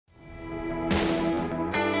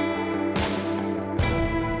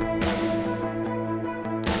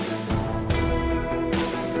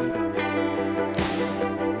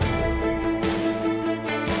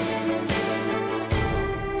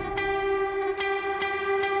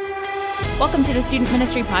Welcome to the Student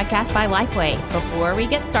Ministry Podcast by Lifeway. Before we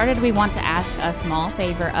get started, we want to ask a small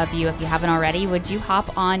favor of you. If you haven't already, would you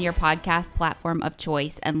hop on your podcast platform of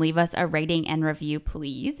choice and leave us a rating and review,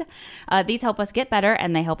 please? These help us get better,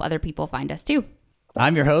 and they help other people find us too.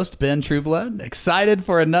 I'm your host, Ben Trueblood. Excited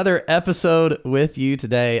for another episode with you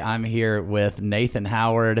today. I'm here with Nathan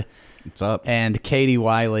Howard. What's up? And Katie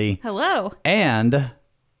Wiley. Hello. And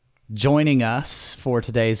joining us for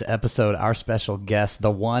today's episode, our special guest, the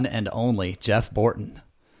one and only Jeff Borton.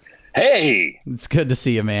 Hey. It's good to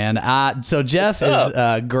see you, man. So Jeff is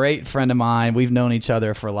a great friend of mine. We've known each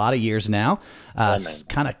other for a lot of years now.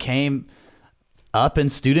 Kind of came up in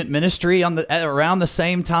student ministry around the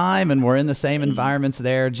same time, and we're in the same environments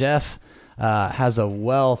there. Jeff has a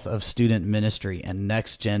wealth of student ministry and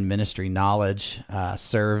next-gen ministry knowledge,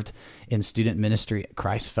 served in student ministry at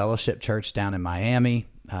Christ Fellowship Church down in Miami,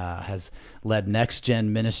 has led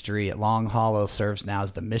next-gen ministry at Long Hollow, serves now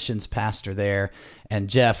as the missions pastor there. And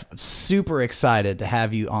Jeff, super excited to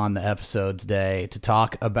have you on the episode today to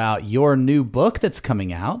talk about your new book that's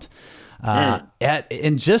coming out.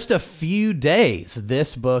 In just a few days,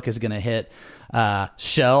 this book is going to hit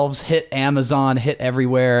shelves, hit Amazon, hit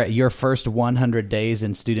everywhere. Your first 100 days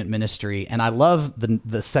in student ministry. And I love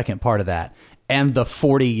the second part of that and the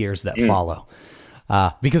 40 years that follow.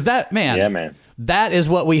 Because that, man, that is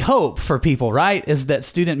what we hope for people, right? Is that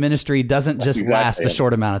student ministry doesn't just last a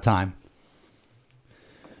short amount of time.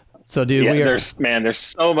 So, dude, there's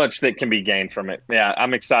so much that can be gained from it. Yeah,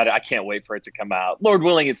 I'm excited. I can't wait for it to come out. Lord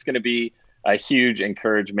willing, it's going to be a huge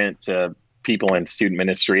encouragement to people in student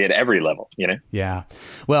ministry at every level, you know? Yeah.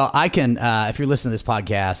 Well, I can, if you're listening to this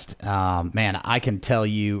podcast, I can tell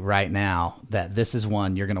you right now that this is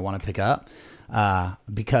one you're going to want to pick up.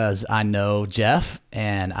 Because I know Jeff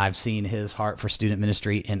and I've seen his heart for student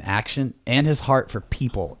ministry in action and his heart for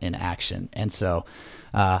people in action. And so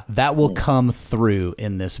that will come through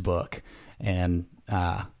in this book. And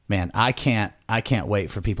I can't wait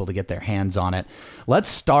for people to get their hands on it. Let's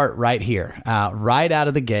start right here, right out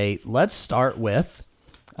of the gate. Let's start with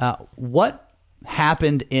what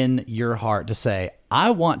happened in your heart to say,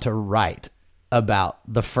 I want to write about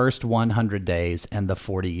the first 100 days and the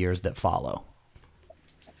 40 years that follow.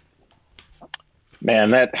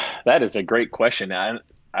 Man, that is a great question.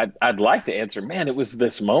 I'd like to answer, man, it was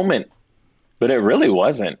this moment, but it really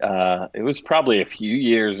wasn't. It was probably a few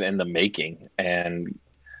years in the making. And,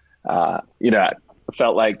 I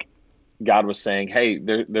felt like God was saying, hey,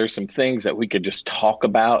 there's some things that we could just talk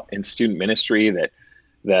about in student ministry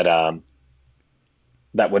that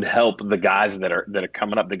would help the guys that are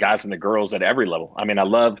coming up, the guys and the girls at every level. I mean, I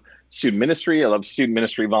love student ministry. I love student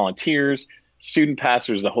ministry volunteers, student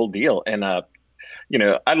pastors, the whole deal. And,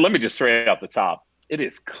 let me just throw it off the top. It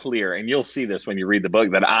is clear, and you'll see this when you read the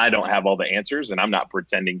book, that I don't have all the answers, and I'm not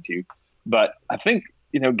pretending to. But I think,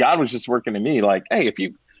 God was just working in me like, hey, if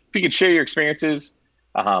you could share your experiences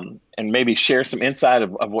and maybe share some insight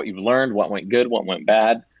of what you've learned, what went good, what went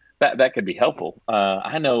bad, that could be helpful.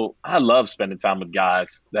 I know I love spending time with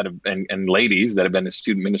guys that have been, and ladies that have been in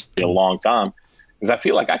student ministry a long time, because I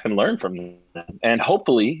feel like I can learn from them. And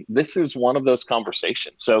hopefully this is one of those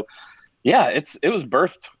conversations. So yeah, it was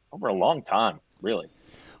birthed over a long time, really.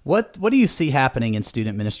 What do you see happening in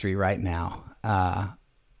student ministry right now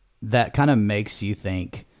that kind of makes you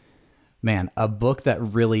think, man, a book that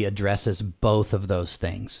really addresses both of those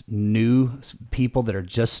things, new people that are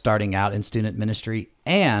just starting out in student ministry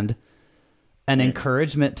and an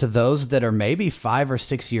encouragement to those that are maybe 5 or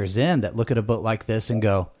 6 years in that look at a book like this and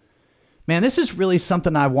go, man, this is really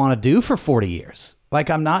something I want to do for 40 years. Like,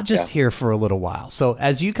 I'm not just here for a little while. So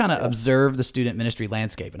as you kind of observe the student ministry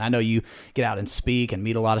landscape, and I know you get out and speak and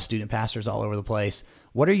meet a lot of student pastors all over the place,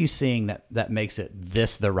 what are you seeing that makes it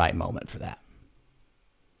this the right moment for that?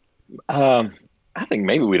 I think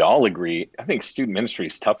maybe we'd all agree. I think student ministry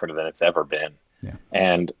is tougher than it's ever been. Yeah.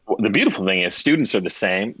 And the beautiful thing is students are the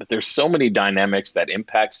same, but there's so many dynamics that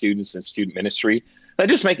impact students in student ministry that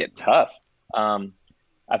just make it tough.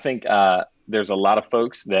 I think there's a lot of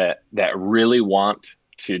folks that really want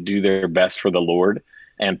to do their best for the Lord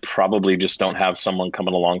and probably just don't have someone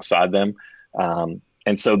coming alongside them.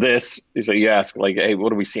 And so you ask, like, hey,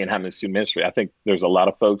 what are we seeing happen in student ministry? I think there's a lot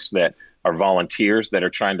of folks that are volunteers that are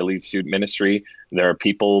trying to lead student ministry. There are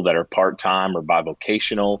people that are part-time or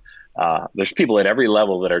bivocational. There's people at every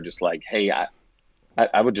level that are just like, hey,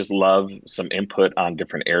 I would just love some input on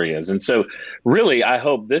different areas. And so really, I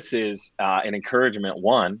hope this is an encouragement,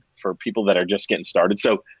 one, for people that are just getting started.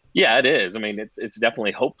 So yeah, it is. I mean, it's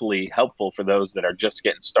definitely hopefully helpful for those that are just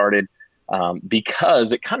getting started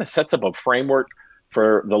because it kind of sets up a framework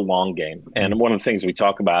for the long game. And one of the things we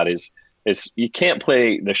talk about is is you can't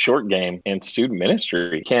play the short game in student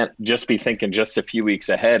ministry. You can't just be thinking just a few weeks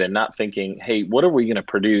ahead and not thinking, hey, what are we going to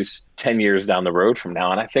produce 10 years down the road from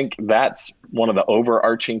now? And I think that's one of the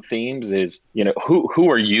overarching themes is,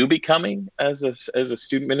 who are you becoming as a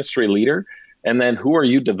student ministry leader? And then who are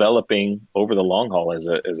you developing over the long haul as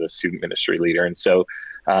a student ministry leader? And so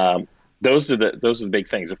those are the big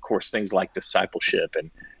things. Of course, things like discipleship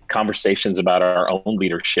and conversations about our own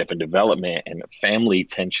leadership and development and family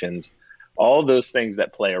tensions, all those things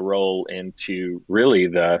that play a role into really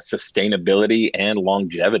the sustainability and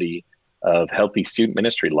longevity of healthy student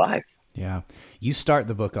ministry life. Yeah. You start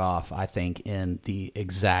the book off, I think, in the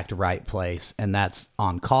exact right place, and that's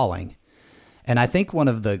on calling. And I think one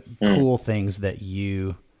of the cool things that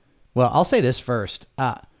I'll say this first.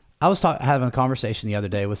 I was having a conversation the other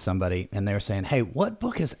day with somebody, and they were saying, hey, what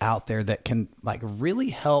book is out there that can really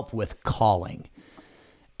help with calling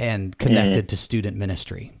and connected to student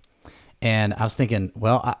ministry? And I was thinking,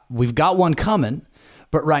 well, we've got one coming,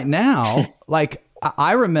 but right now,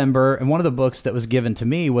 I remember, and one of the books that was given to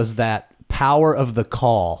me was that Power of the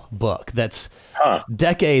Call book that's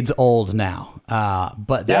decades old now.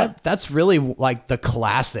 But that's really the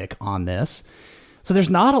classic on this. So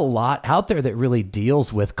there's not a lot out there that really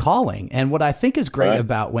deals with calling. And what I think is great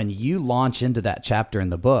about when you launch into that chapter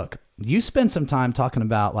in the book, you spend some time talking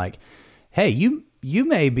about hey, you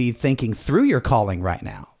may be thinking through your calling right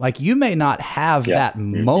now. You may not have that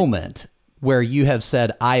moment where you have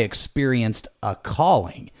said, I experienced a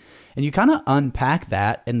calling. And you kind of unpack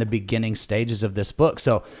that in the beginning stages of this book.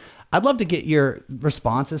 So I'd love to get your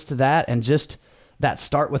responses to that and just that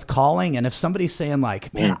start with calling. And if somebody's saying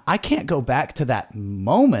man, I can't go back to that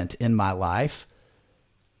moment in my life,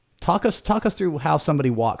 talk us through how somebody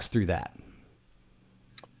walks through that.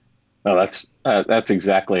 No, that's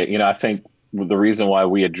exactly it. I think the reason why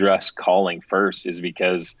we address calling first is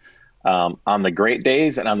because on the great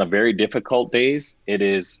days and on the very difficult days, it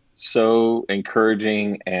is so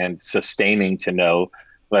encouraging and sustaining to know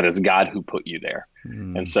that it's God who put you there.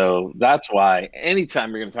 And so that's why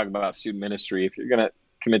anytime you're going to talk about student ministry, if you're going to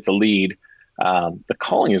commit to lead, the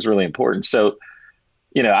calling is really important. So,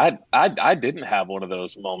 I didn't have one of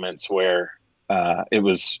those moments where it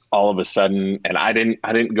was all of a sudden, and I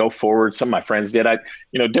didn't go forward. Some of my friends did.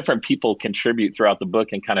 Different people contribute throughout the book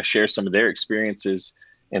and kind of share some of their experiences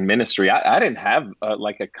in ministry. I didn't have a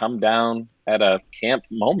come down at a camp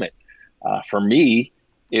moment. For me,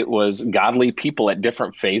 it was godly people at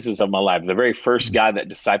different phases of my life. The very first guy that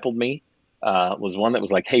discipled me was one that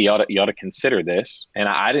was like, hey, you ought to consider this. And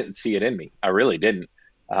I didn't see it in me. I really didn't.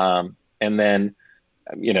 And then,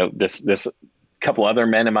 this couple other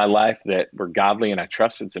men in my life that were godly and I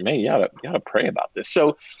trusted said, man, you ought to pray about this.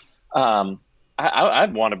 So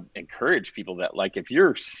I'd want to encourage people that if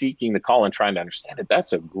you're seeking the call and trying to understand it,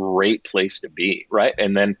 that's a great place to be. Right.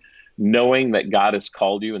 And then knowing that God has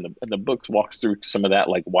called you, and the book walks through some of that,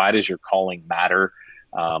 why does your calling matter?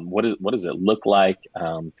 What does it look like?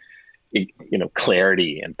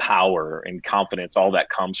 Clarity and power and confidence, all that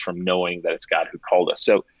comes from knowing that it's God who called us.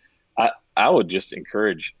 So I would just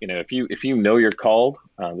encourage, if you know you're called,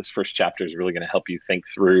 this first chapter is really going to help you think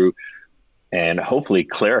through and hopefully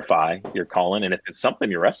clarify your calling. And if it's something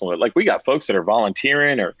you're wrestling with, we got folks that are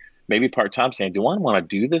volunteering or maybe part-time saying, do I want to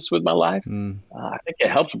do this with my life? I think it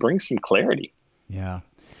helps bring some clarity. Yeah.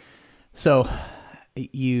 So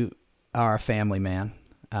you are a family man.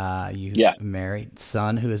 Married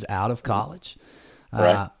son who is out of college,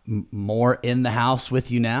 more in the house with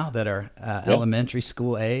you now that are elementary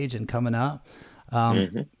school age and coming up.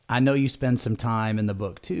 I know you spend some time in the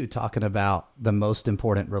book too, talking about the most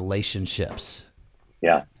important relationships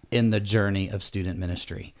in the journey of student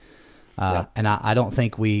ministry. And I don't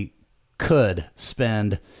think we could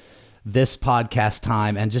spend this podcast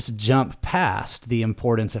time and just jump past the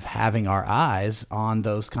importance of having our eyes on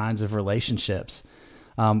those kinds of relationships.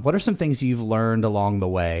 What are some things you've learned along the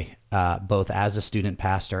way, both as a student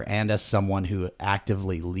pastor and as someone who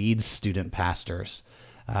actively leads student pastors,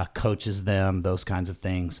 coaches them, those kinds of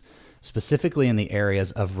things, specifically in the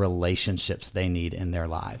areas of relationships they need in their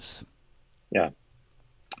lives? Yeah.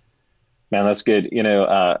 Man, that's good.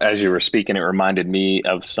 As you were speaking, it reminded me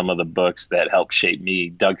of some of the books that helped shape me.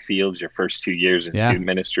 Doug Fields, Your First 2 Years in Student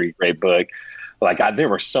Ministry, great book. There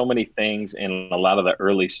were so many things in a lot of the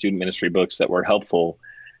early student ministry books that were helpful.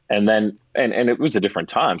 And then, and it was a different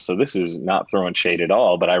time. So this is not throwing shade at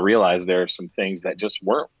all, but I realized there are some things that just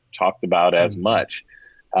weren't talked about as much.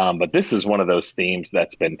 But this is one of those themes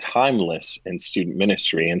that's been timeless in student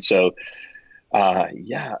ministry. And so, our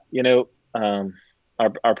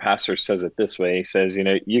pastor says it this way. He says,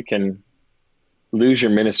 you can lose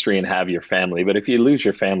your ministry and have your family, but if you lose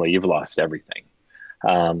your family, you've lost everything.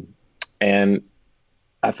 And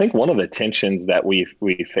I think one of the tensions that we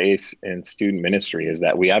face in student ministry is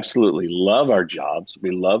that we absolutely love our jobs.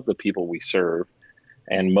 We love the people we serve.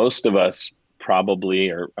 And most of us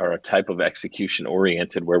probably are a type of execution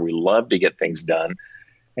oriented where we love to get things done.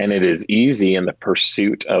 And it is easy in the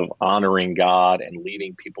pursuit of honoring God and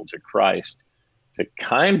leading people to Christ to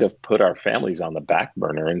kind of put our families on the back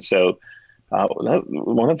burner. And so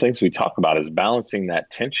one of the things we talk about is balancing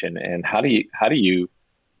that tension, and how do you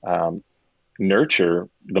nurture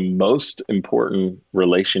the most important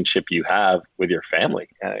relationship you have with your family.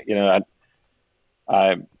 I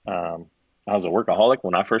was a workaholic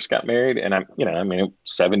when I first got married, and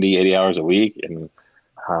 70, 80 hours a week. And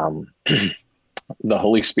the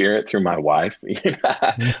Holy Spirit through my wife,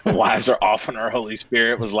 wives are often our Holy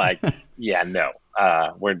Spirit, was like, yeah, no,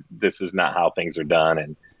 this is not how things are done.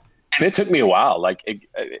 And it took me a while.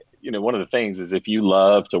 One of the things is, if you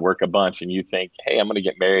love to work a bunch and you think, hey, I'm going to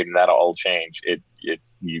get married and that'll all change,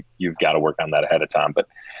 you've got to work on that ahead of time. But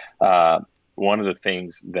one of the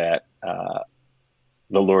things that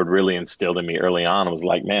the Lord really instilled in me early on was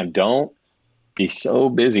like, man, don't be so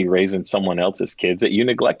busy raising someone else's kids that you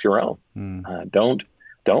neglect your own.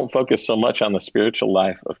 Don't focus so much on the spiritual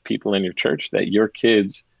life of people in your church that your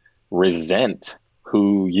kids resent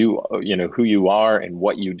who you are and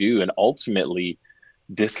what you do, and ultimately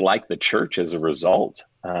dislike the church as a result.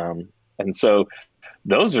 And so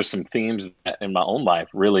those are some themes that in my own life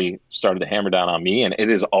really started to hammer down on me. And it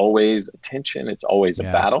is always a tension. It's always a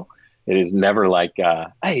battle. It is never like,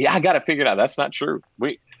 hey, I got it figured out. That's not true.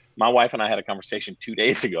 My wife and I had a conversation 2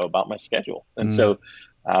 days ago about my schedule. And so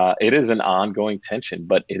it is an ongoing tension,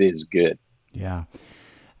 but it is good. Yeah,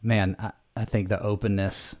 man, I think the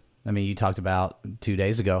openness, you talked about 2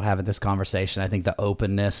 days ago having this conversation. I think the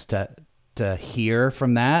openness to hear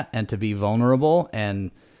from that and to be vulnerable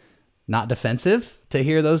and not defensive to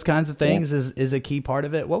hear those kinds of things is a key part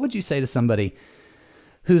of it. What would you say to somebody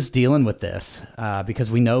who's dealing with this?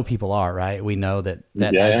 Because we know people are, right? We know that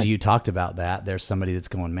as you talked about that, there's somebody that's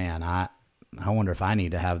going, man, I wonder if I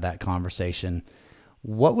need to have that conversation.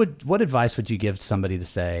 What advice would you give somebody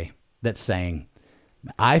that's saying,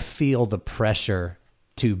 I feel the pressure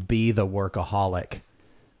to be the workaholic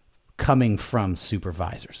coming from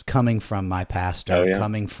supervisors, coming from my pastor,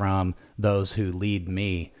 coming from those who lead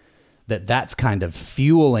me, that's kind of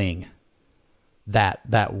fueling that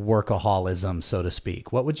workaholism, so to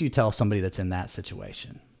speak? What would you tell somebody that's in that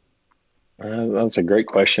situation? That's a great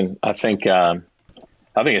question. I think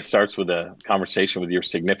it starts with a conversation with your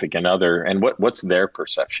significant other and what's their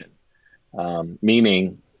perception.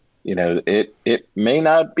 Meaning, it may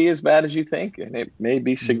not be as bad as you think, and it may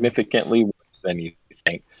be significantly worse than you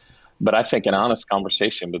think. But I think an honest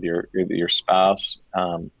conversation with your spouse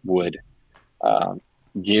would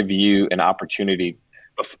give you an opportunity.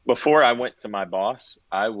 Before I went to my boss,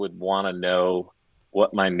 I would want to know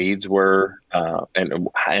what my needs were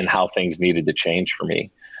and how things needed to change for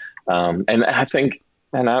me. And I think,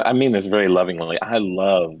 and I mean this very lovingly, I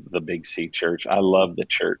love the Big C Church. I love the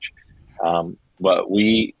church. But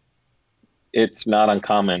it's not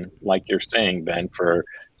uncommon, like you're saying, Ben, for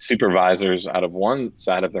supervisors out of one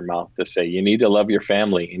side of their mouth to say, you need to love your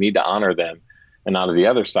family, you need to honor them. And out of the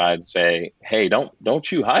other side say, hey,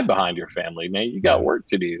 don't you hide behind your family, man, you got work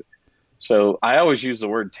to do. So I always use the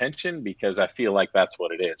word tension because I feel like that's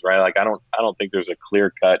what it is, right? Like I don't think there's a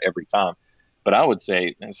clear cut every time, but I would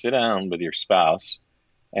say, sit down with your spouse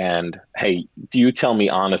and, hey, do you tell me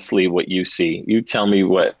honestly what you see? You tell me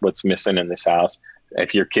what's missing in this house.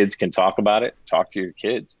 If your kids can talk about it, talk to your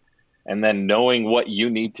kids. And then knowing what you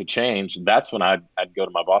need to change, that's when I'd go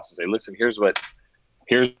to my boss and say, listen, here's my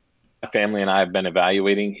family and I have been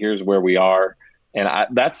evaluating. Here's where we are. And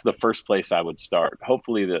that's the first place I would start.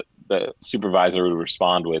 Hopefully the supervisor would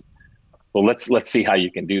respond with, well, let's see how you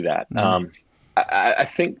can do that. Mm-hmm.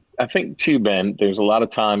 I think too, Ben, there's a lot of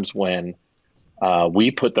times when we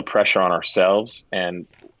put the pressure on ourselves and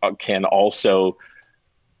can also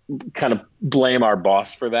kind of blame our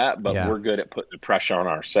boss for that, but we're good at putting the pressure on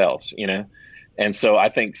ourselves, And so I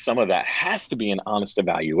think some of that has to be an honest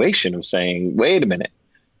evaluation of saying, wait a minute,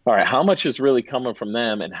 all right, how much is really coming from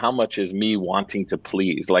them and how much is me wanting to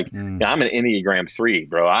please? Like, I'm an Enneagram 3,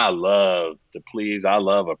 bro. I love to please. I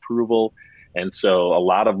love approval. And so a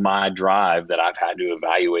lot of my drive that I've had to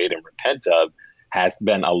evaluate and repent of has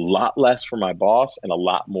been a lot less for my boss and a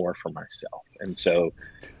lot more for myself. And so,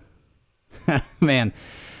 man,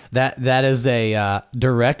 that is a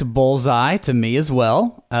direct bullseye to me as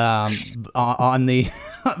well, on the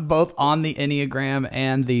both on the Enneagram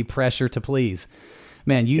and the pressure to please.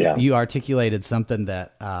 Man, you articulated something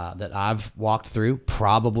that that I've walked through,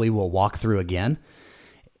 probably will walk through again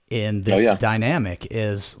in this dynamic.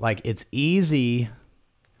 Is like, it's easy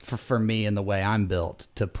for me in the way I'm built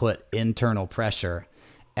to put internal pressure,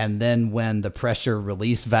 and then when the pressure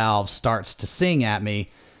release valve starts to sing at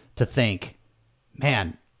me, to think,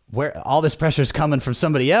 man, where all this pressure is coming from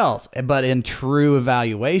somebody else. But in true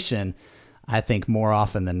evaluation, I think more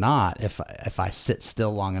often than not, if I sit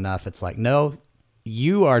still long enough, it's like, no,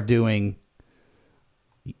 you are doing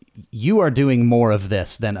more of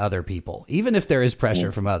this than other people. Even if there is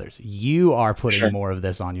pressure from others, you are putting more of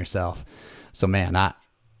this on yourself. So man,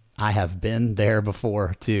 I have been there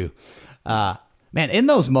before too. Man, in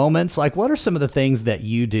those moments, like, what are some of the things that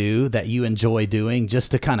you do that you enjoy doing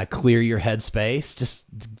just to kind of clear your headspace, just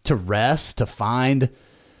to rest, to find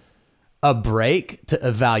a break, to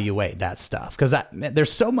evaluate that stuff? Because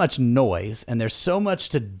there's so much noise and there's so much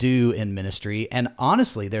to do in ministry. And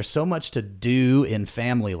honestly, there's so much to do in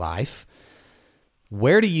family life.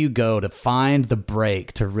 Where do you go to find the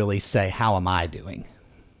break to really say, how am I doing?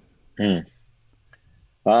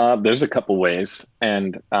 There's a couple ways.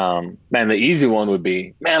 And man, the easy one would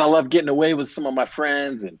be, man, I love getting away with some of my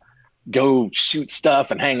friends and go shoot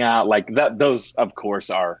stuff and hang out like that. Those, of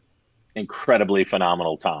course, are incredibly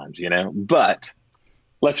phenomenal times, you know, but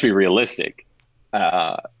let's be realistic.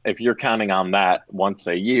 If you're counting on that once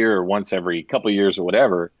a year or once every couple of years or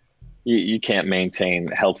whatever, you can't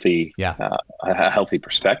maintain a healthy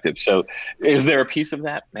perspective. So is there a piece of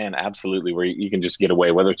that? Man, absolutely, where you can just get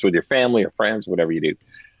away, whether it's with your family or friends, whatever you do.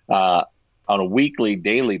 On a weekly,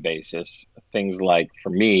 daily basis, things like, for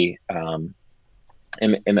me, and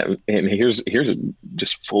here's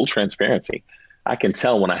just full transparency. I can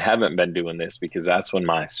tell when I haven't been doing this, because that's when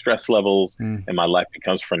my stress levels and my life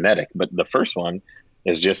becomes frenetic. But the first one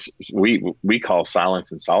is just, we call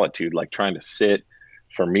silence and solitude, like trying to sit.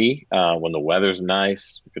 For me, when the weather's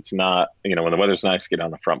nice, if it's not, when the weather's nice, get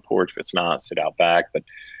on the front porch. If it's not, sit out back. But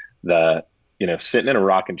sitting in a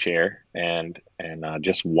rocking chair and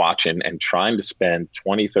just watching and trying to spend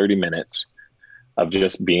 20, 30 minutes of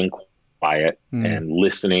just being quiet and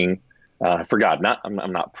listening for God.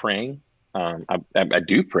 I'm not praying. I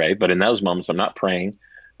do pray, but in those moments, I'm not praying.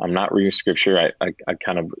 I'm not reading scripture. I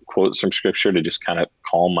kind of quote some scripture to just kind of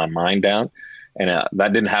calm my mind down. And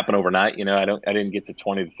that didn't happen overnight. I didn't get to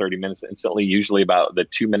 20 to 30 minutes instantly. Usually about the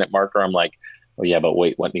 2-minute marker, I'm like, oh yeah, but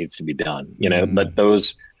wait, what needs to be done? But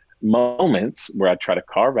those moments where I try to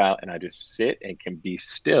carve out and I just sit and can be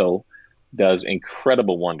still does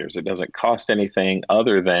incredible wonders. It doesn't cost anything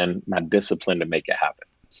other than my discipline to make it happen.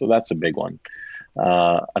 So that's a big one.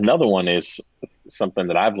 Another one is something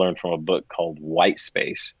that I've learned from a book called White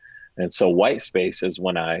Space. And so white space is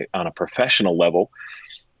when on a professional level,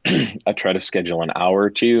 I try to schedule an hour or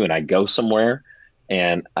two and I go somewhere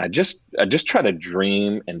and I just try to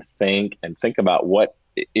dream and think about what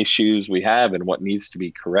issues we have and what needs to be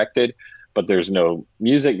corrected. But there's no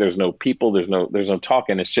music, there's no people, there's no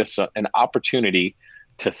talking. It's just an opportunity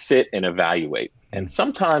to sit and evaluate. And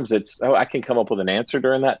sometimes it's, I can come up with an answer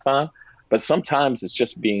during that time, but sometimes it's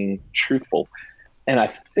just being truthful. And I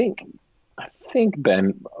think,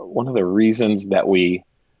 Ben, one of the reasons that we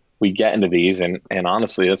get into these, and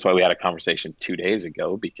honestly, that's why we had a conversation 2 days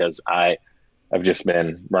ago, because I've just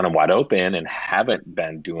been running wide open and haven't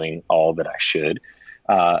been doing all that I should,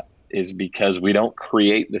 is because we don't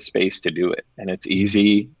create the space to do it. And it's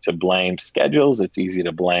easy to blame schedules. It's easy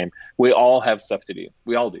to blame. We all have stuff to do.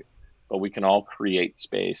 We all do, but we can all create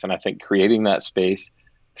space. And I think creating that space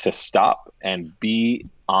to stop and be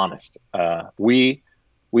honest.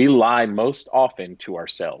 We lie most often to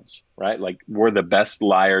ourselves, right? Like, we're the best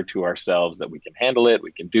liar to ourselves that we can handle it.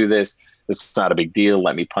 We can do this. This is not a big deal.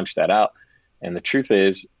 Let me punch that out. And the truth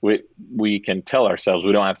is, we can tell ourselves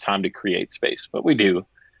we don't have time to create space, but we do.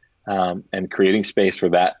 And creating space for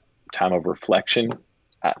that time of reflection,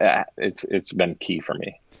 it's been key for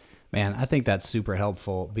me. Man, I think that's super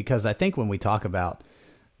helpful, because I think when we talk about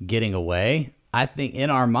getting away, I think in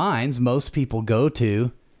our minds, most people go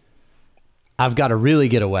to, I've got to really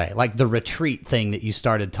get away, like the retreat thing that you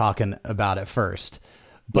started talking about at first.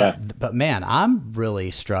 But man, I'm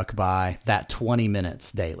really struck by that 20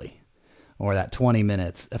 minutes daily, or that 20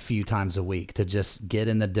 minutes a few times a week, to just get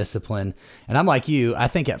in the discipline. And I'm like you, I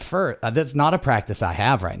think at first, that's not a practice I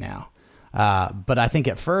have right now. But I think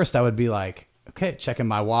at first I would be like, okay, checking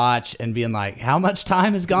my watch and being like, how much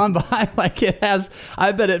time has gone by? Like, it has,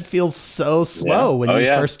 I bet it feels so slow when you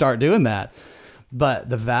first start doing that. But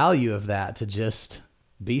the value of that, to just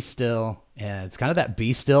be still, and it's kind of that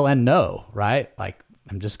be still and know, right? Like,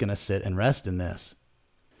 I'm just going to sit and rest in this.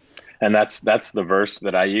 And that's the verse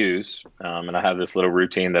that I use. And I have this little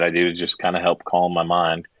routine that I do to just kind of help calm my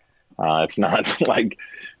mind. It's not like,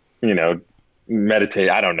 meditate.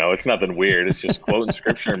 I don't know. It's nothing weird. It's just quoting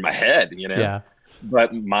scripture in my head, Yeah.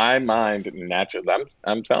 But my mind naturally,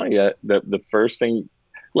 I'm telling you, the first thing,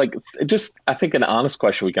 like, just, I think an honest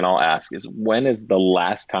question we can all ask is, when is the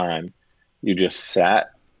last time you just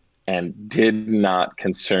sat and did not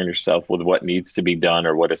concern yourself with what needs to be done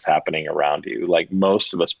or what is happening around you? Like,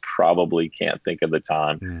 most of us probably can't think of the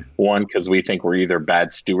time. One, because we think we're either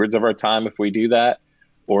bad stewards of our time if we do that,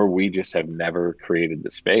 or we just have never created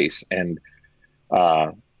the space. And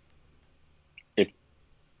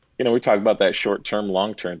if we talk about that short-term,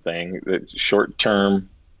 long-term thing. That short-term,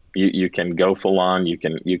 you can go full on, you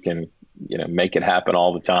can make it happen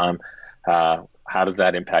all the time. How does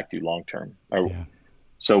that impact you long-term?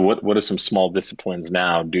 So what do some small disciplines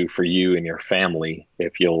now do for you and your family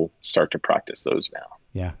if you'll start to practice those now?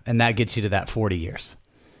 Yeah, and that gets you to that 40 years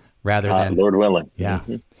rather than Lord willing. Yeah.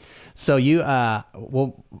 Mm-hmm. So you, I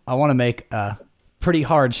want to make a pretty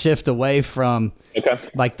hard shift away from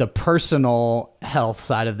like the personal health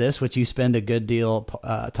side of this, which you spend a good deal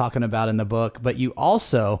talking about in the book. But you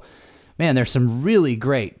also, man, there's some really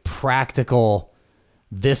great practical,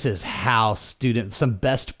 this is how some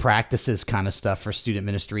best practices kind of stuff for student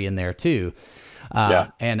ministry in there too.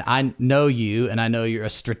 And I know you, and I know you're a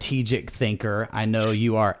strategic thinker. I know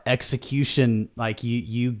you are execution, like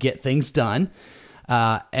you get things done.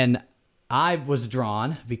 And I was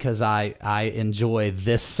drawn because I enjoy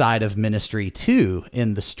this side of ministry too,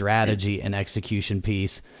 in the strategy and execution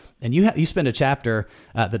piece. And you spend a chapter,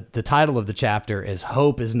 the title of the chapter is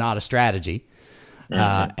Hope is Not a Strategy.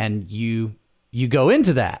 And you go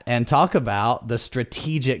into that and talk about the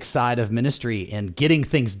strategic side of ministry and getting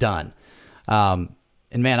things done. And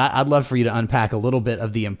man, I'd love for you to unpack a little bit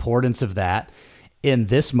of the importance of that in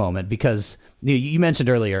this moment, because you mentioned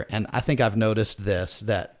earlier, and I think I've noticed this,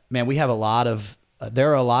 that, man, we have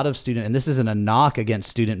there are a lot of student, and this isn't a knock against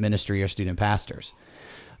student ministry or student pastors,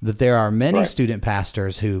 that there are many student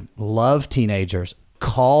pastors who love teenagers,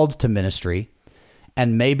 called to ministry,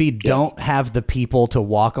 and maybe don't have the people to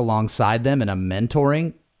walk alongside them in a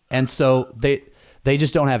mentoring. And so they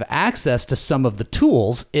just don't have access to some of the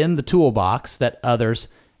tools in the toolbox that others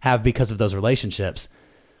have because of those relationships.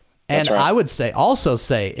 And I would also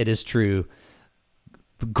say it is true.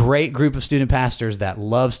 Great group of student pastors that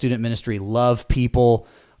love student ministry, love people,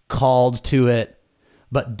 called to it,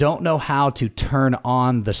 but don't know how to turn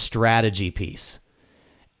on the strategy piece.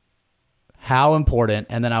 How important,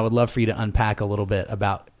 and then I would love for you to unpack a little bit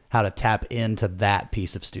about how to tap into that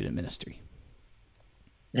piece of student ministry.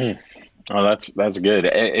 Oh, that's good.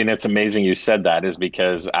 And it's amazing you said that, is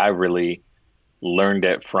because I really learned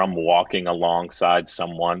it from walking alongside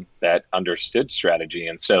someone that understood strategy.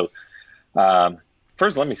 And so,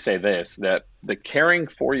 first, let me say this, that the caring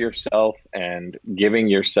for yourself and giving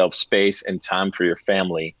yourself space and time for your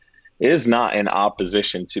family is not in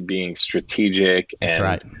opposition to being strategic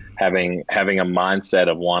and having a mindset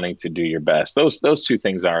of wanting to do your best. Those two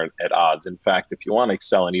things aren't at odds. In fact, if you want to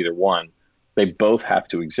excel in either one, they both have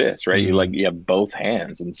to exist, right? Mm-hmm. You have both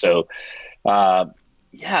hands. And so, the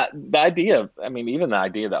idea, even the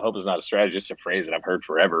idea that hope is not a strategy is a phrase that I've heard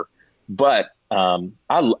forever. But I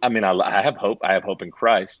have hope. I have hope in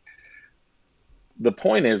Christ. The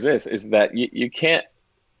point is that you can't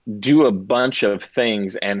do a bunch of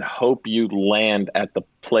things and hope you land at the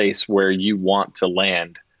place where you want to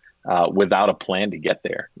land without a plan to get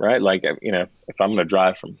there, right? Like, if I'm going to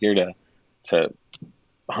drive from here to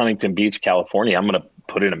Huntington Beach, California, I'm going to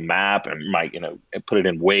put in a map and put it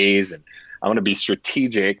in Waze, and I'm going to be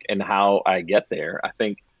strategic in how I get there. I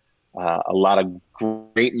think a lot of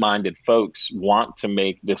great-minded folks want to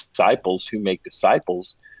make disciples who make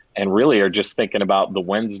disciples, and really are just thinking about the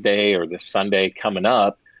Wednesday or the Sunday coming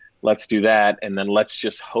up. Let's do that, and then let's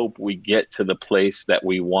just hope we get to the place that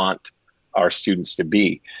we want our students to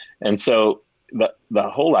be. And so the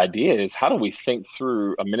whole idea is, how do we think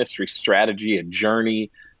through a ministry strategy, a journey?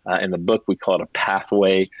 In the book, we call it a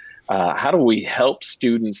pathway. How do we help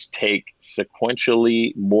students take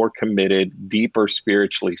sequentially more committed, deeper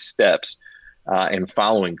spiritually steps in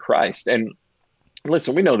following Christ? And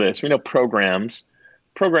listen, we know this. We know programs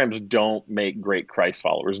don't make great Christ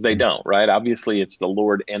followers. They don't, right? Obviously, it's the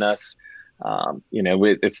Lord in us.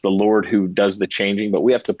 It's the Lord who does the changing, but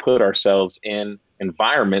we have to put ourselves in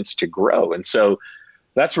environments to grow. And so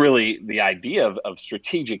that's really the idea of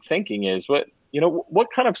strategic thinking, is what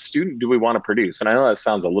kind of student do we want to produce? And I know that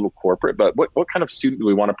sounds a little corporate, but what kind of student do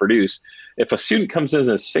we want to produce? If a student comes in as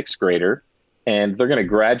a sixth grader and they're going to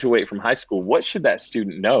graduate from high school, what should that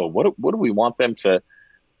student know? What do we want them to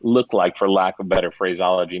look like, for lack of better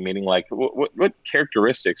phraseology, meaning like what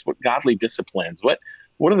characteristics, what godly disciplines, what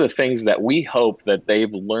are the things that we hope that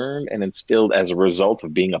they've learned and instilled as a result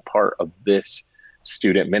of being a part of this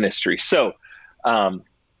student ministry. So the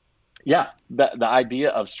idea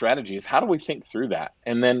of strategy is, how do we think through that?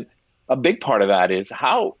 And then a big part of that is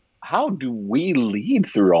how do we lead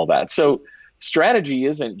through all that? So strategy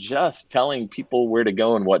isn't just telling people where to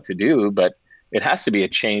go and what to do, but it has to be a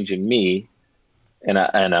change in me and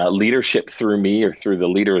a leadership through me or through the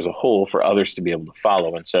leader as a whole for others to be able to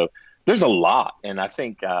follow. And so there's a lot. And I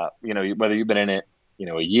think, whether you've been in it,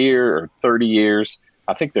 a year or 30 years,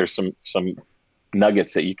 I think there's some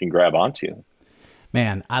nuggets that you can grab onto.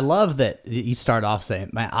 Man, I love that you start off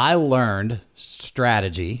saying, man, I learned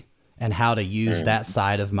strategy and how to use that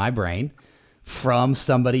side of my brain from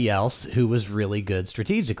somebody else who was really good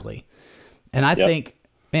strategically. And I think,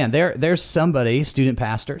 man, there's somebody, student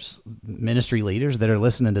pastors, ministry leaders that are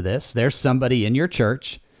listening to this. There's somebody in your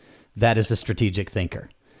church that is a strategic thinker.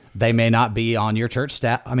 They may not be on your church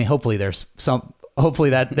staff. I mean, hopefully there's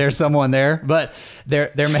someone there, but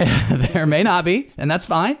there may not be, and that's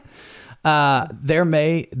fine. But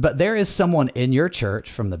there is someone in your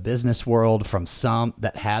church from the business world,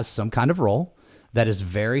 that has some kind of role that is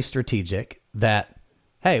very strategic, that,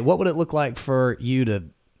 hey, what would it look like for you to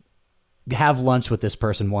have lunch with this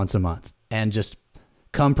person once a month and just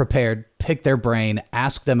come prepared, pick their brain,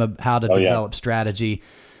 ask them how to develop strategy.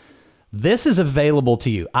 This is available to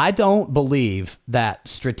you. I don't believe that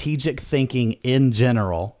strategic thinking in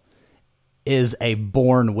general is a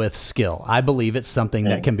born with skill. I believe it's something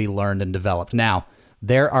that can be learned and developed. Now,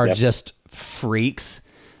 there are just freaks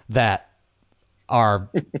that are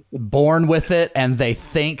born with it and they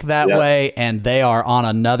think that way and they are on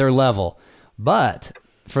another level. But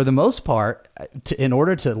for the most part, in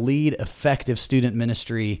order to lead effective student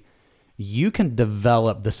ministry, you can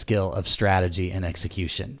develop the skill of strategy and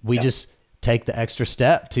execution. We just take the extra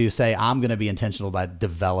step to say, I'm going to be intentional by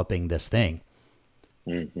developing this thing.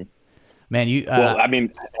 Mm-hmm. Man, well, I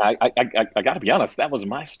mean, I got to be honest. That was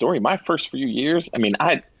my story. My first few years, I mean,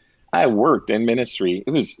 I worked in ministry.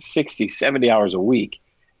 It was 60, 70 hours a week.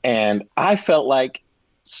 And I felt like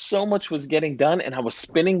so much was getting done and I was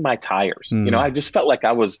spinning my tires. I just felt like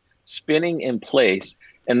I was spinning in place.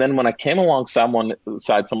 And then when I came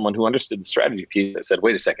alongside someone who understood the strategy piece, I said,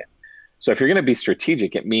 wait a second. So if you're going to be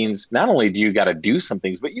strategic, it means not only do you got to do some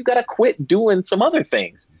things, but you got to quit doing some other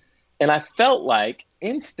things. And I felt like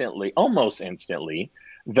almost instantly,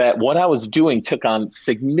 that what I was doing took on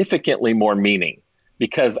significantly more meaning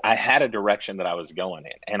because I had a direction that I was going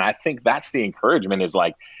in. And I think that's the encouragement, is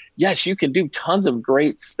like, yes, you can do tons of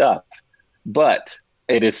great stuff, but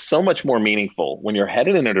it is so much more meaningful when you're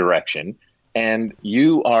headed in a direction and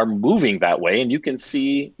you are moving that way and you can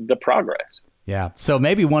see the progress. Yeah. So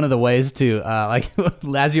maybe one of the ways to,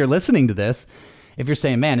 as you're listening to this, if you're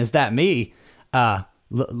saying, man, is that me?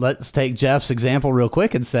 Let's take Jeff's example real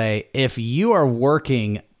quick and say, if you are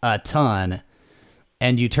working a ton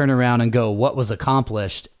and you turn around and go, what was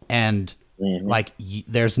accomplished? And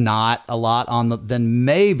there's not a lot then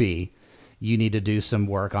maybe you need to do some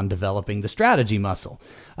work on developing the strategy muscle.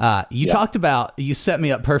 Talked about, you set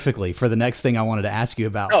me up perfectly for the next thing I wanted to ask you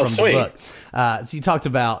about the book. So you talked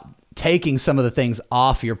about taking some of the things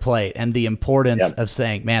off your plate and the importance of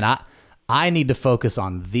saying, man, I need to focus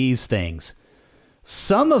on these things.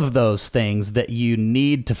 Some of those things that you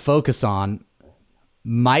need to focus on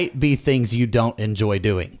might be things you don't enjoy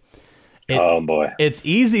doing. Oh boy. It's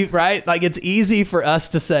easy, right? Like, it's easy for us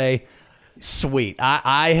to say, sweet,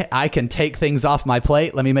 I can take things off my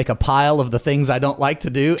plate. Let me make a pile of the things I don't like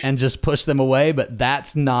to do and just push them away. But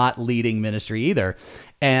that's not leading ministry either.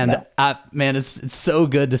 And man, it's so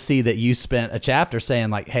good to see that you spent a chapter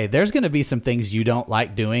saying, like, hey, there's going to be some things you don't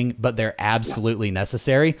like doing, but they're absolutely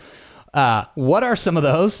necessary. What are some of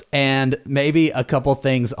those? And maybe a couple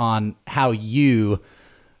things on how you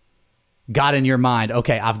got in your mind,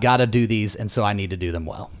 okay, I've got to do these, and so I need to do them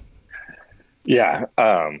well. Yeah.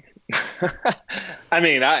 I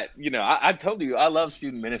mean, I told you I love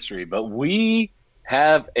student ministry, but we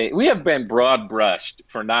have been broad brushed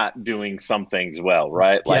for not doing some things well,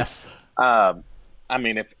 right? Like, yes. I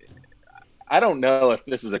mean, I don't know if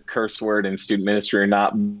this is a curse word in student ministry or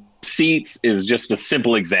not. Seats is just a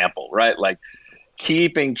simple example, right? Like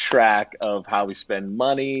keeping track of how we spend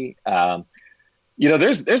money.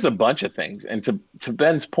 There's a bunch of things. And to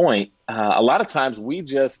Ben's point, a lot of times we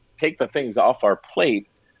just take the things off our plate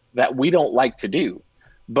that we don't like to do.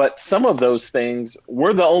 But some of those things,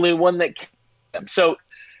 we're the only one that can do them. So,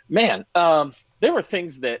 man, there were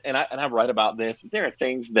things that, and I write about this, but there are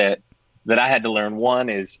things that that I had to learn. One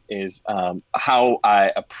is how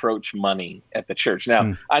I approach money at the church.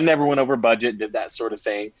 Now, I never went over budget, did that sort of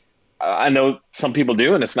thing. I know some people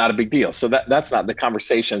do, and it's not a big deal. So that's not the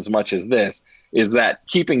conversation as much as this is that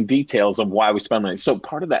keeping details of why we spend money. So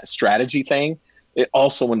part of that strategy thing, it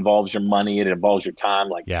also involves your money. It involves your time.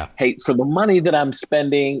 Like, hey, for the money that I'm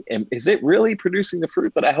spending, is it really producing the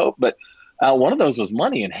fruit that I hope? But one of those was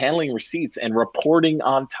money and handling receipts and reporting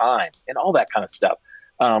on time and all that kind of stuff.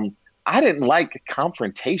 I didn't like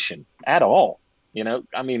confrontation at all.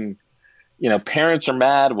 I mean, parents are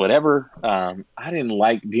mad, whatever. I didn't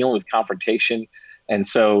like dealing with confrontation. And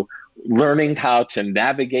so learning how to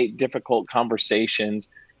navigate difficult conversations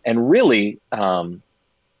and really,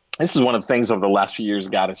 this is one of the things over the last few years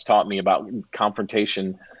God has taught me about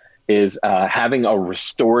confrontation is having a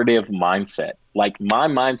restorative mindset. Like my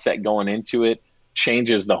mindset going into it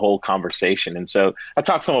changes the whole conversation. And so I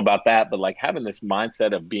talk some about that, but like having this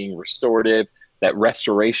mindset of being restorative, that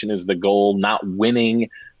restoration is the goal, not winning,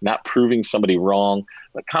 not proving somebody wrong.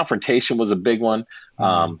 But confrontation was a big one.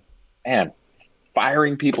 And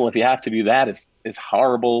firing people, if you have to do that, is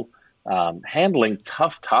horrible. Handling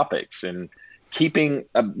tough topics and keeping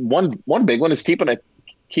one big one is keeping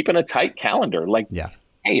a tight calendar. Like,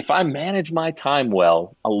 hey, if I manage my time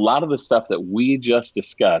well, a lot of the stuff that we just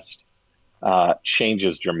discussed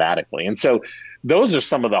changes dramatically. And so those are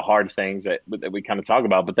some of the hard things that we kind of talk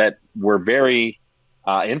about, but that were very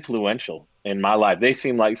influential in my life. They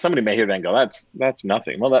seem like somebody may hear that and go, that's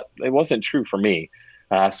nothing. Well, it wasn't true for me.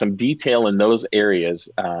 Some detail in those areas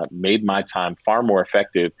made my time far more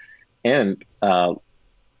effective, and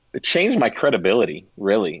it changed my credibility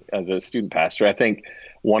really as a student pastor. I think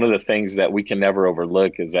one of the things that we can never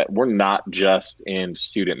overlook is that we're not just in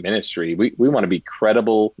student ministry. We want to be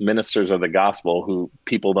credible ministers of the gospel who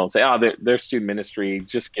people don't say, they're student ministry,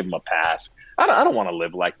 just give them a pass. I don't want to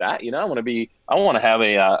live like that. I want to have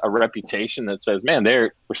a reputation that says, man,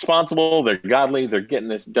 they're responsible, they're godly, they're getting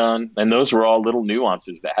this done. And those were all little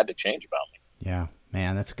nuances that had to change about me. Yeah,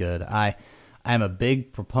 man, that's good. I am a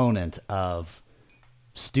big proponent of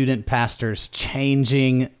student pastors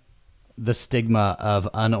changing the stigma of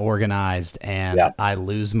unorganized and I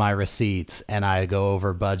lose my receipts and I go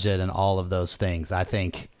over budget and all of those things. I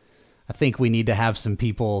think we need to have some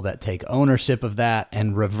people that take ownership of that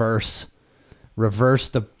and reverse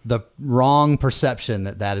the wrong perception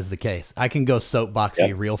that is the case. I can go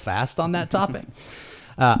soapboxy real fast on that topic.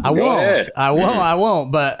 I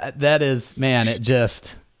won't, but that is, man,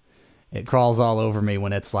 it crawls all over me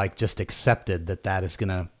when it's like just accepted that's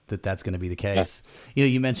going to be the case.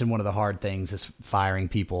 You mentioned one of the hard things is firing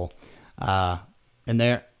people. And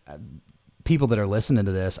there people that are listening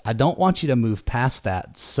to this, I don't want you to move past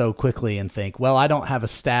that so quickly and think, well, I don't have a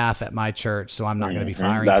staff at my church, so I'm not going to be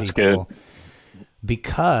firing people. Good.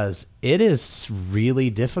 Because it is really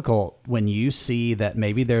difficult when you see that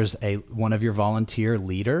maybe there's one of your volunteer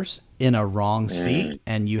leaders in a wrong seat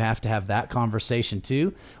and you have to have that conversation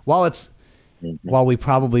too. While we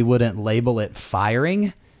probably wouldn't label it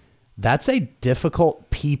firing, that's a difficult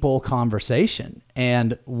people conversation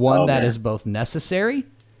and one that is both necessary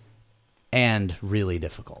and really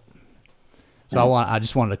difficult. So I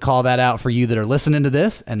just wanted to call that out for you that are listening to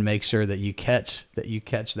this and make sure that you catch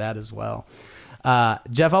that as well.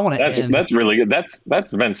 Jeff, I want to that's really good.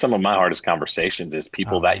 That's been some of my hardest conversations is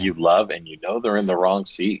people that you love and they're in the wrong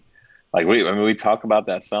seat. Like we talk about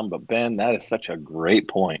that some, but Ben, that is such a great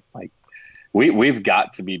point. Like we've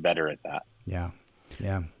got to be better at that. Yeah.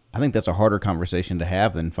 I think that's a harder conversation to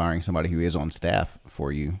have than firing somebody who is on staff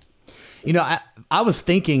for you. I was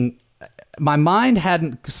thinking, my mind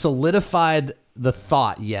hadn't solidified the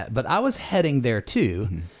thought yet, but I was heading there too,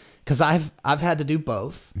 because I've had to do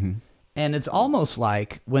both. And it's almost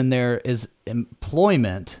like when there is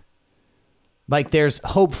employment, like there's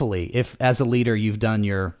hopefully, if as a leader you've done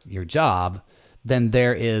your job, then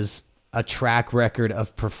there is a track record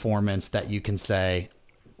of performance that you can say,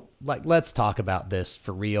 like, let's talk about this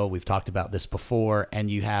for real. We've talked about this before,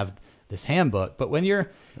 and you have this handbook. But when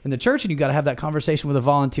you're in the church and you got to have that conversation with a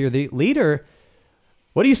volunteer leader,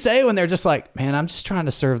 what do you say when they're just like, man, I'm just trying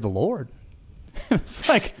to serve the Lord? It's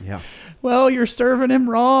like, well, you're serving him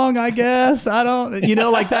wrong, I guess. I don't,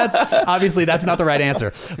 like that's obviously that's not the right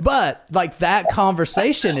answer. But like that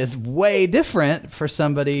conversation is way different for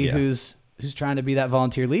somebody who's trying to be that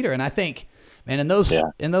volunteer leader. And I think, man, in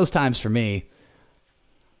those times for me,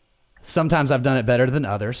 sometimes I've done it better than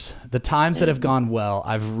others. The times that have gone well,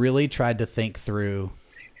 I've really tried to think through,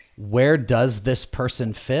 where does this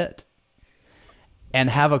person fit? And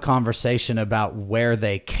have a conversation about where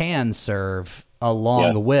they can serve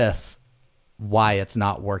along with why it's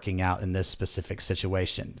not working out in this specific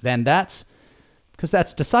situation. Then that's because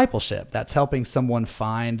that's discipleship. That's helping someone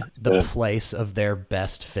find the place of their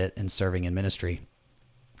best fit in serving in ministry.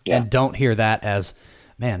 Yeah. And don't hear that as,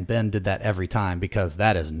 man, Ben did that every time, because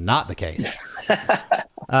that is not the case.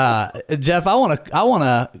 Jeff, I want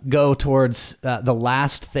to go towards the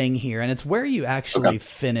last thing here, and it's where you actually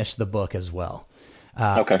finish the book as well.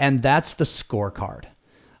 And that's the scorecard.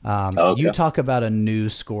 You talk about a new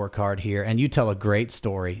scorecard here, and you tell a great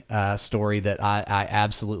story that I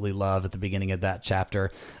absolutely love at the beginning of that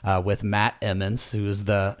chapter with Matt Emmons, who is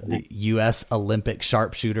the U.S. Olympic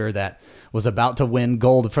sharpshooter that was about to win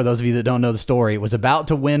gold. For those of you that don't know the story, was about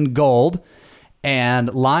to win gold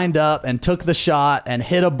and lined up and took the shot and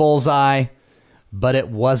hit a bullseye, but it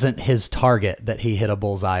wasn't his target that he hit a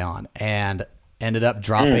bullseye on, and ended up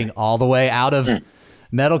dropping all the way out of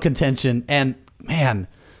medal contention. And man,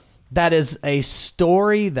 that is a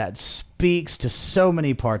story that speaks to so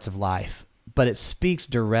many parts of life, but it speaks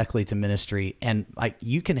directly to ministry. And like,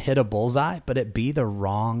 you can hit a bullseye, but it be the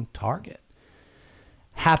wrong target.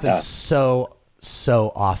 Happens so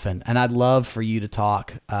often. And I'd love for you to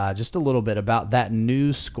talk just a little bit about that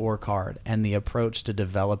new scorecard and the approach to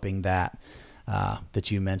developing that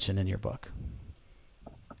you mentioned in your book.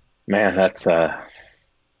 Man, that's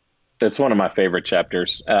one of my favorite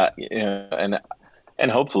chapters. And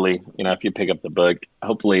hopefully, if you pick up the book,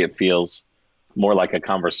 hopefully it feels more like a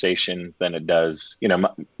conversation than it does.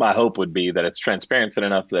 My hope would be that it's transparent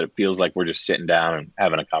enough that it feels like we're just sitting down and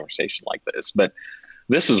having a conversation like this. But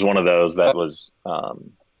this is one of those that was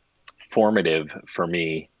formative for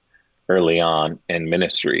me early on in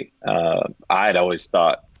ministry. I had always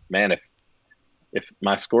thought, man, if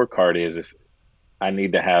my scorecard is, if I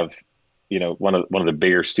need to have, one of the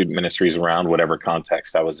bigger student ministries around, whatever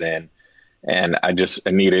context I was in, and I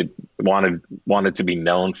wanted to be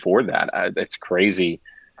known for that. It's crazy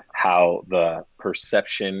how the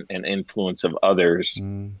perception and influence of others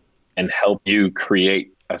and help you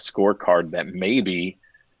create a scorecard that maybe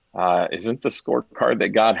isn't the scorecard that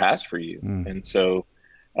God has for you. And so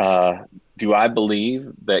do I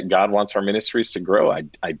believe that God wants our ministries to grow?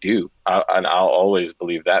 I do. And I'll always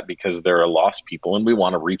believe that, because there are lost people and we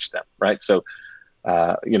want to reach them, right? So,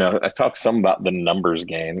 I talk some about the numbers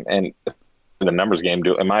game, and the numbers game.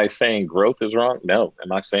 Am I saying growth is wrong? No.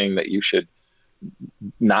 Am I saying that you should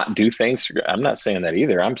not do things? I'm not saying that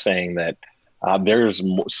either. I'm saying that there's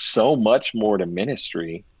so much more to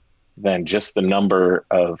ministry than just the number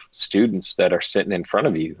of students that are sitting in front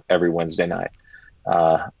of you every Wednesday night.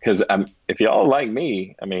 Because if y'all like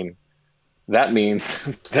me, that means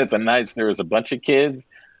that the nights there was a bunch of kids,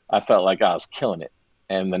 I felt like I was killing it.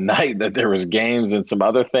 And the night that there was games and some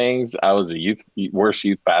other things, I was worst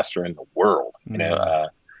youth pastor in the world, and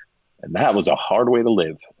that was a hard way to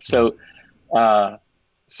live. So, a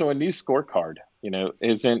new scorecard,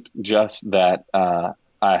 isn't just that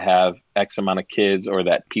I have X amount of kids, or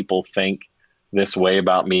that people think this way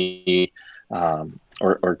about me,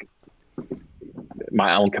 or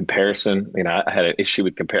my own comparison. I had an issue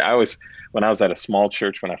with when I was at a small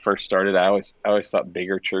church, when I first started, I always thought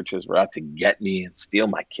bigger churches were out to get me and steal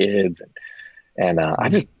my kids. And I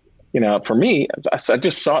just, for me, I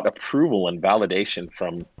just sought approval and validation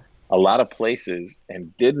from a lot of places,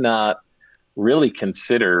 and did not really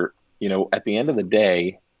consider, at the end of the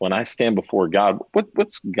day, when I stand before God,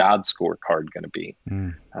 what's God's scorecard going to be?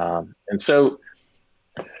 And so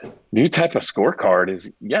new type of scorecard is,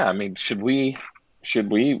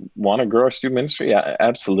 should we want to grow our student ministry? Yeah,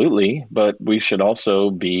 absolutely. But we should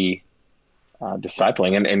also be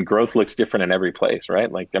discipling, and growth looks different in every place,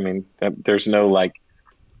 right? There's no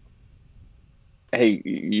hey,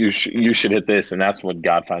 you should hit this, and that's what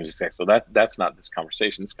God finds you successful. That's not this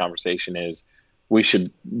conversation. This conversation is, we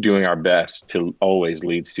should doing our best to always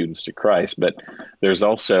lead students to Christ. But there's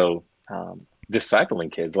also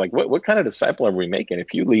discipling kids. What kind of disciple are we making?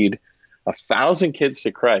 If you lead 1,000 kids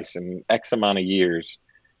to Christ in X amount of years,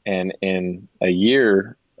 and in a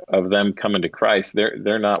year of them coming to Christ,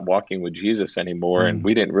 they're not walking with Jesus anymore, and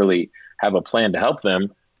we didn't really have a plan to help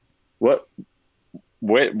them,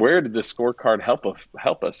 where did the scorecard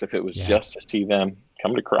help us if it was just to see them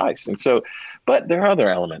come to Christ? And so, but there are other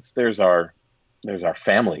elements. There's our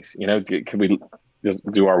families.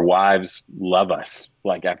 Do our wives love us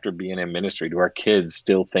after being in ministry? Do our kids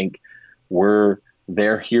still think we're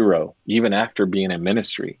their hero even after being in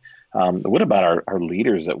ministry? What about our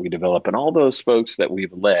leaders that we develop, and all those folks that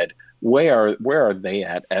we've led? Where are they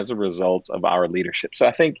at as a result of our leadership? So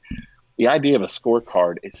I think the idea of a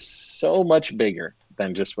scorecard is so much bigger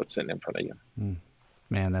than just what's sitting in front of you.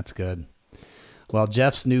 Man, that's good. Well,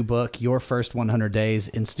 Jeff's new book, Your First 100 Days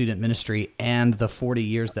in Student Ministry and the 40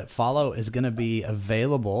 Years That Follow, is going to be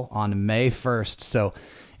available on May 1st. So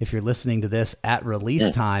if you're listening to this at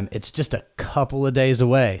release time, it's just a couple of days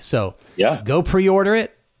away. So go pre-order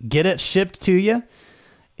it, get it shipped to you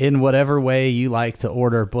in whatever way you like to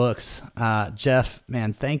order books. Jeff,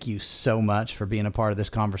 man, thank you so much for being a part of this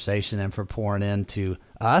conversation and for pouring into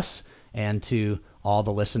us and to all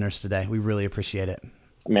the listeners today. We really appreciate it.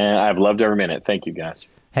 Man, I've loved every minute. Thank you, guys.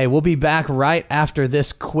 Hey, we'll be back right after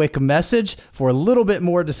this quick message for a little bit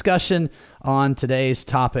more discussion on today's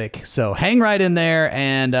topic. So hang right in there,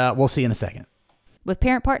 and we'll see you in a second. With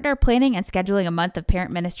Parent Partner, planning and scheduling a month of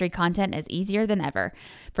parent ministry content is easier than ever.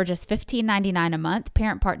 For just $15.99 a month,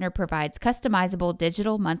 Parent Partner provides customizable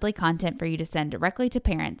digital monthly content for you to send directly to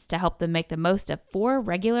parents to help them make the most of 4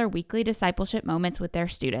 regular weekly discipleship moments with their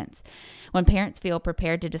students. When parents feel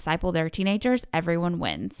prepared to disciple their teenagers, everyone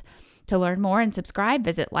wins. To learn more and subscribe,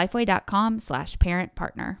 visit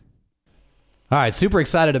lifeway.com/parentpartner. All right, super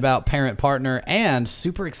excited about Parent Partner and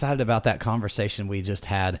super excited about that conversation we just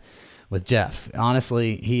had with Jeff.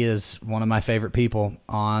 Honestly, he is one of my favorite people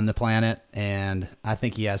on the planet, and I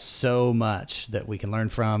think he has so much that we can learn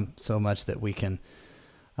from, so much that we can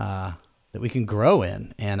grow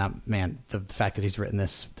in. And man, the fact that he's written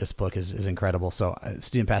this book is incredible. So,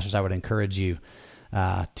 student pastors, I would encourage you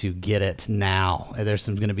to get it now. There's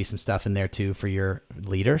going to be some stuff in there too for your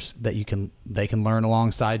leaders that they can learn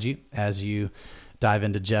alongside you as you dive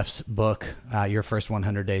into Jeff's book, Your First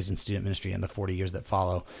 100 Days in Student Ministry and the 40 Years That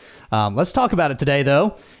Follow. Let's talk about it today,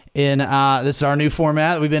 though. This is our new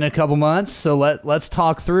format. We've been in a couple months, so let's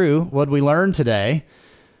talk through what we learned today.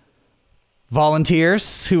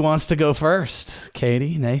 Volunteers, who wants to go first?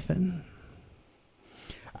 Katie, Nathan?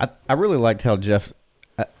 I really liked how Jeff,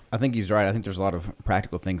 I think he's right. I think there's a lot of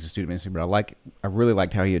practical things in student ministry, but I really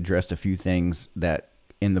liked how he addressed a few things that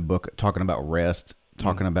in the book, talking about rest,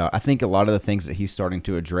 talking about, I think a lot of the things that he's starting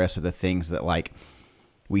to address are the things that like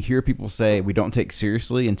we hear people say we don't take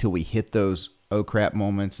seriously until we hit those oh crap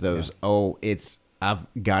moments, I've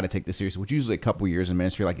got to take this seriously, which usually a couple years in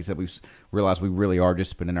ministry, like you said, we've realized we really are just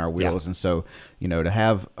spinning our wheels. And so, to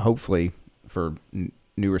have, hopefully for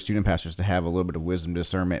newer student pastors, to have a little bit of wisdom,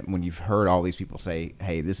 discernment, when you've heard all these people say,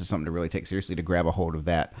 hey, this is something to really take seriously, to grab a hold of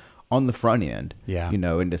that on the front end,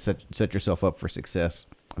 and to set yourself up for success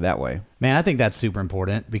that way. Man, I think that's super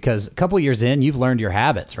important because a couple years in, you've learned your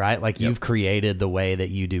habits, right? Like you've created the way that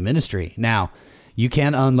you do ministry. Now, you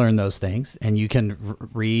can unlearn those things and you can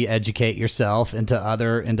re-educate yourself into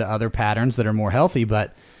other patterns that are more healthy.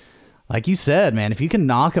 But like you said, man, if you can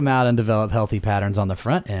knock them out and develop healthy patterns on the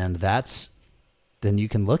front end, then you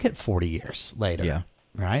can look at 40 years later. Yeah.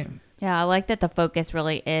 Right? Yeah, I like that the focus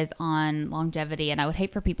really is on longevity. And I would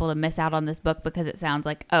hate for people to miss out on this book because it sounds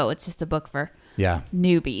like, oh, it's just a book for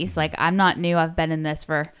newbies. Like, I'm not new. I've been in this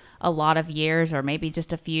for a lot of years or maybe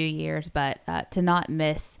just a few years. But to not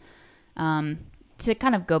miss, to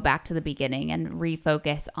kind of go back to the beginning and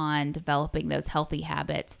refocus on developing those healthy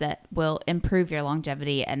habits that will improve your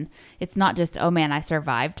longevity. And it's not just, oh, man, I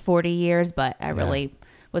survived 40 years, but I really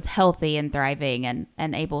was healthy and thriving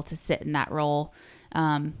and able to sit in that role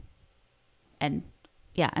and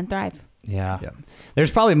thrive. Yeah.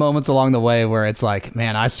 There's probably moments along the way where it's like,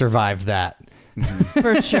 man, I survived that.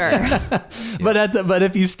 For sure. But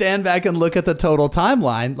if you stand back and look at the total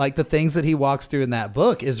timeline, like the things that he walks through in that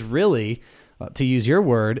book is really, to use your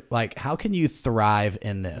word, like how can you thrive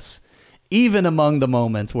in this? Even among the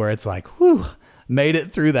moments where it's like, whew, made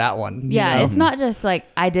it through that one. Yeah, it's not just like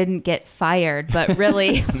I didn't get fired, but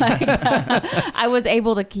really like I was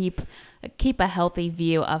able to keep a healthy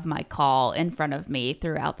view of my call in front of me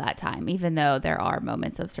throughout that time, even though there are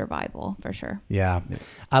moments of survival for sure. Yeah.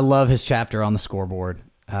 I love his chapter on the scoreboard,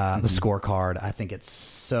 the scorecard. I think it's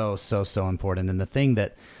so important. And the thing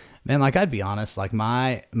that, man, like I'd be honest, like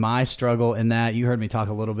my struggle in that, you heard me talk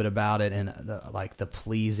a little bit about it, and the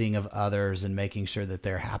pleasing of others and making sure that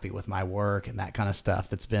they're happy with my work and that kind of stuff.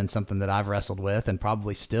 That's been something that I've wrestled with and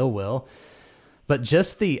probably still will. But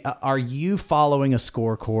just are you following a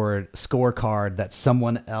scorecard that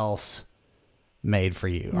someone else made for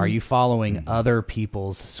you? Are you following other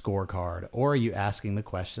people's scorecard? Or are you asking the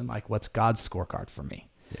question, like, what's God's scorecard for me?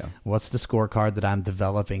 Yeah. What's the scorecard that I'm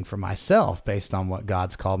developing for myself based on what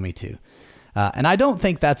God's called me to? And I don't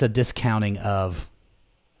think that's a discounting of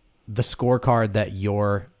the scorecard that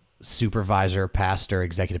your supervisor, pastor,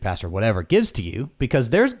 executive pastor, whatever gives to you,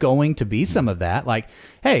 because there's going to be some of that. Like,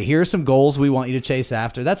 hey, here's some goals we want you to chase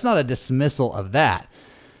after. That's not a dismissal of that.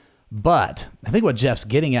 But I think what Jeff's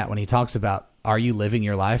getting at when he talks about, are you living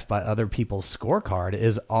your life by other people's scorecard,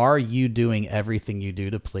 is, are you doing everything you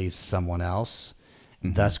do to please someone else?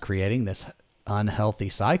 thus creating this unhealthy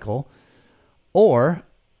cycle? Or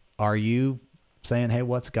are you saying, hey,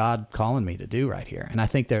 what's God calling me to do right here? And I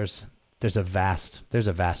think there's a vast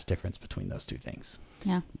difference between those two things.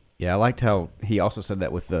 Yeah. Yeah, I liked how he also said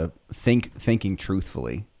that with the thinking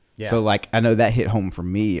truthfully. Yeah. So like, I know that hit home for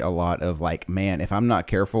me a lot of like, man, if I'm not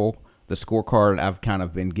careful, the scorecard I've kind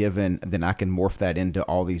of been given, then I can morph that into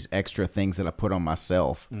all these extra things that I put on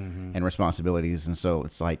myself and responsibilities. And so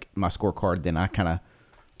it's like my scorecard, then I kind of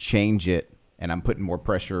change it and I'm putting more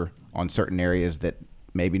pressure on certain areas that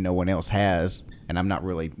maybe no one else has. And I'm not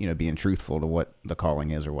really, being truthful to what the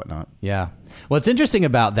calling is or whatnot. Yeah. What's interesting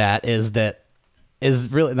about that is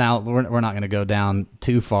really, now we're not going to go down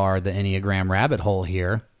too far the Enneagram rabbit hole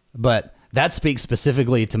here, but that speaks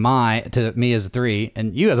specifically to me as a 3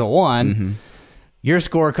 and you as a 1. Your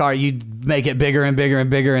scorecard, you make it bigger and bigger and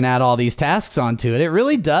bigger and add all these tasks onto it. It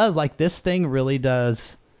really does. Like, this thing really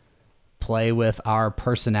does play with our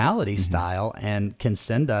personality style and can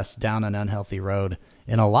send us down an unhealthy road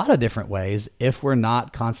in a lot of different ways if we're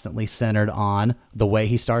not constantly centered on the way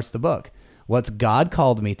he starts the book. What's God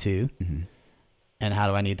called me to, and how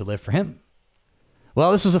do I need to live for him?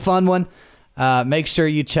 Well, this was a fun one. Make sure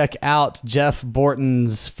you check out Jeff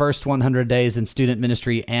Borton's First 100 Days in Student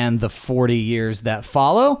Ministry and the 40 Years That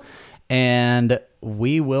Follow. And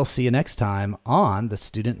we will see you next time on the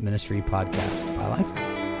Student Ministry Podcast by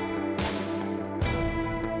Lifeway.